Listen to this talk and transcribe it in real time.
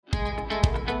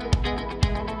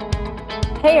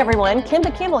Hey everyone,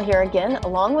 Kimba Campbell here again,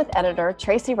 along with editor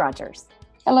Tracy Rogers.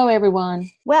 Hello, everyone.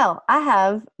 Well, I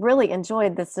have really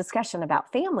enjoyed this discussion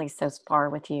about families so far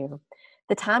with you.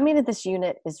 The timing of this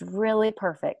unit is really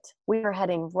perfect. We are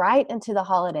heading right into the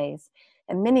holidays,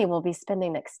 and many will be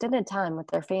spending extended time with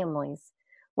their families.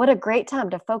 What a great time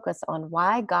to focus on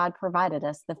why God provided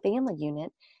us the family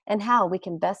unit and how we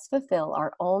can best fulfill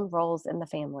our own roles in the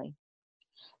family.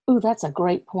 Ooh, that's a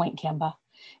great point, Kimba.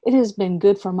 It has been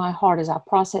good for my heart as I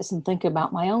process and think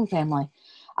about my own family.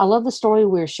 I love the story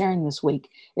we're sharing this week.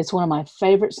 It's one of my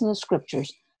favorites in the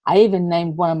scriptures. I even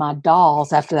named one of my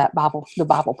dolls after the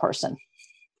Bible person.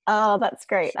 Oh, that's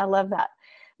great. I love that.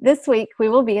 This week, we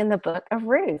will be in the book of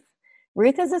Ruth.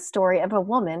 Ruth is a story of a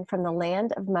woman from the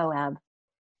land of Moab.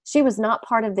 She was not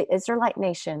part of the Israelite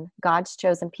nation, God's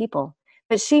chosen people,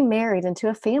 but she married into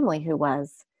a family who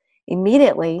was.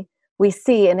 Immediately, we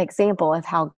see an example of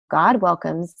how God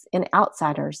welcomes in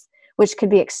outsiders, which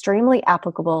could be extremely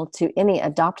applicable to any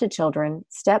adopted children,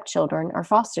 stepchildren, or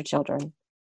foster children.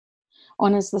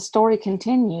 And as the story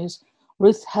continues,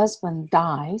 Ruth's husband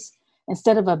dies.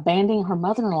 Instead of abandoning her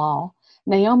mother in law,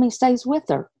 Naomi stays with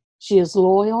her. She is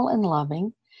loyal and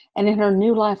loving. And in her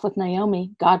new life with Naomi,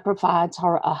 God provides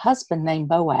her a husband named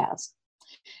Boaz.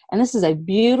 And this is a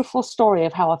beautiful story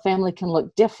of how a family can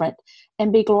look different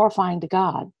and be glorifying to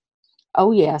God.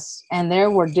 Oh, yes, and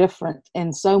there were different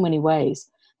in so many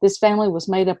ways. This family was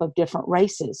made up of different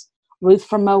races: Ruth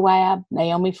from Moab,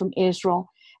 Naomi from Israel,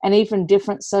 and even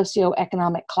different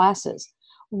socioeconomic classes.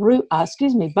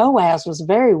 Boaz was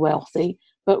very wealthy,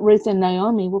 but Ruth and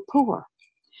Naomi were poor.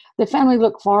 The family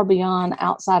looked far beyond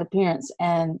outside appearance,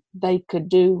 and they could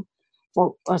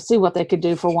see what they could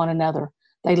do for one another.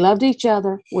 They loved each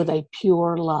other with a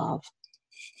pure love.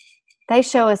 They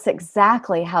show us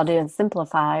exactly how to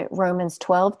simplify Romans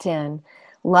 12:10.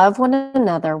 Love one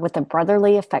another with a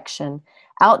brotherly affection.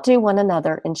 Outdo one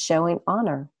another in showing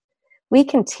honor. We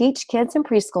can teach kids and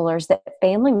preschoolers that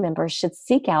family members should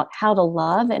seek out how to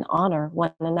love and honor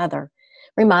one another.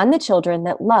 Remind the children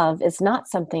that love is not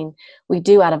something we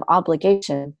do out of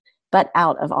obligation, but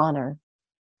out of honor.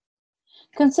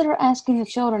 Consider asking the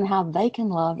children how they can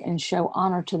love and show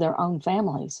honor to their own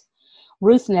families.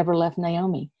 Ruth never left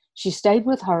Naomi. She stayed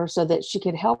with her so that she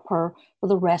could help her for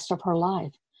the rest of her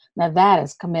life. Now that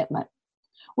is commitment.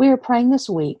 We are praying this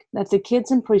week that the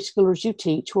kids and preschoolers you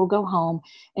teach will go home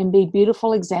and be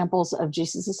beautiful examples of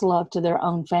Jesus' love to their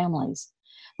own families.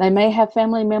 They may have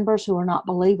family members who are not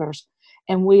believers,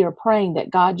 and we are praying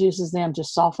that God uses them to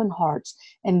soften hearts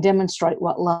and demonstrate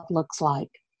what love looks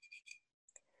like.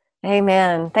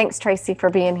 Amen. Thanks, Tracy, for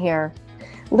being here.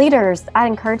 Leaders, I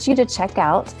encourage you to check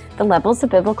out the levels of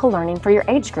biblical learning for your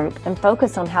age group and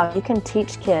focus on how you can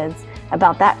teach kids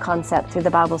about that concept through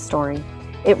the Bible story.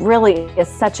 It really is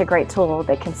such a great tool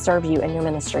that can serve you in your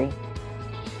ministry.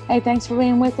 Hey, thanks for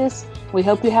being with us. We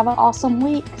hope you have an awesome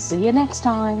week. See you next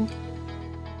time.